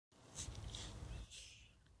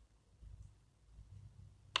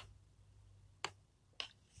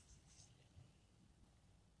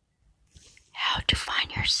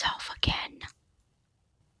yourself again.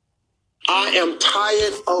 I am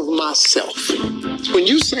tired of myself. When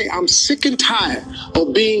you say I'm sick and tired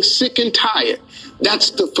of being sick and tired,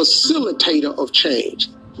 that's the facilitator of change.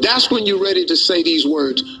 That's when you're ready to say these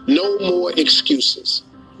words, no more excuses.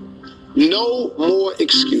 No more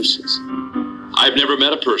excuses. I've never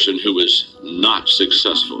met a person who was not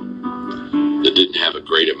successful that didn't have a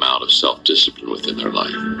great amount of self-discipline within their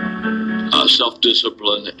life.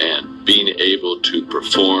 Self-discipline and being able to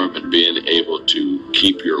perform and being able to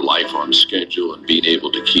keep your life on schedule and being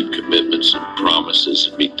able to keep commitments and promises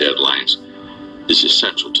and meet deadlines is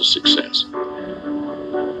essential to success.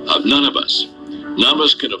 None of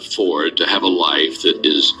us can afford to have a life that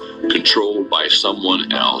is controlled by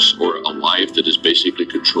someone else or a life that is basically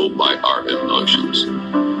controlled by our emotions.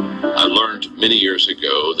 I learned many years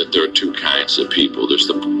ago that there are two kinds of people. There's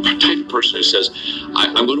the type of person who says,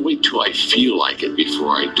 I'm going to wait till I feel like it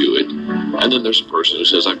before I do it. And then there's a person who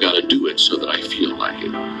says, I've got to do it so that I feel like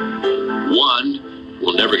it. One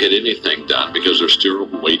will never get anything done because they're still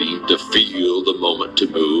waiting to feel the moment to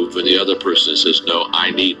move. And the other person says, no,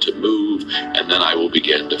 I need to move, and then I will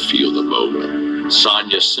begin to feel the moment.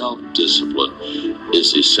 Sonia, self-discipline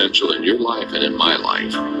is essential in your life and in my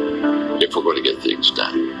life if we're going to get things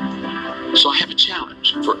done. So I have a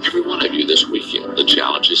challenge for every one of you this weekend. The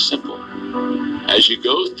challenge is simple. As you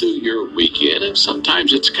go through your weekend, and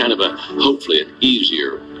sometimes it's kind of hopefully an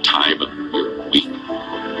easier time of your week,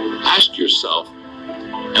 ask yourself,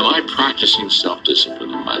 am I practicing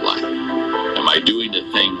self-discipline in my life? Am I doing the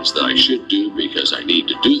things that I should do because I need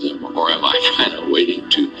to do them, or am I kind of waiting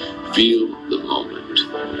to feel the moment?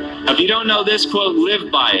 If you don't know this quote,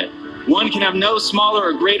 live by it. One can have no smaller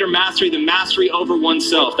or greater mastery than mastery over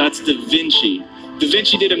oneself. That's Da Vinci. Da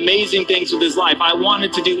Vinci did amazing things with his life. I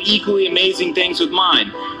wanted to do equally amazing things with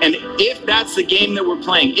mine. And if that's the game that we're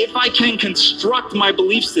playing, if I can construct my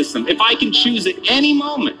belief system, if I can choose at any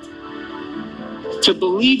moment to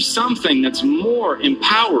believe something that's more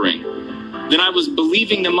empowering than I was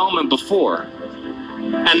believing the moment before,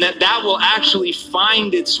 and that will actually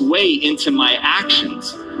find its way into my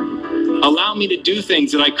actions, allow me to do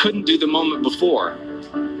things that I couldn't do the moment before,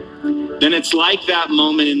 then it's like that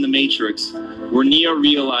moment in The Matrix where Neo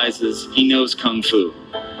realizes he knows Kung Fu.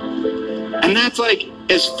 And that's like,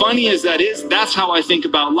 as funny as that is, that's how I think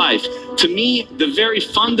about life. To me, the very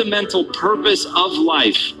fundamental purpose of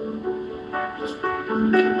life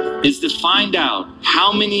is to find out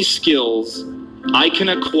how many skills I can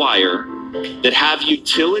acquire that have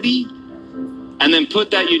utility, and then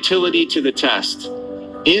put that utility to the test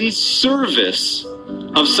in service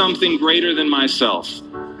of something greater than myself.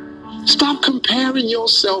 Stop comparing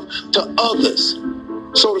yourself to others.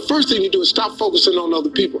 So the first thing you do is stop focusing on other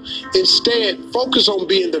people. Instead, focus on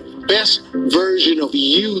being the best version of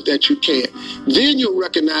you that you can. Then you'll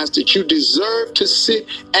recognize that you deserve to sit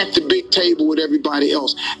at the big table with everybody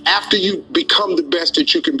else after you become the best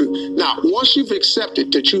that you can be. Now, once you've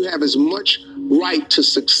accepted that you have as much right to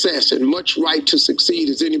success and much right to succeed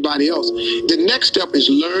as anybody else, the next step is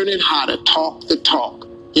learning how to talk the talk.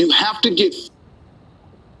 You have to get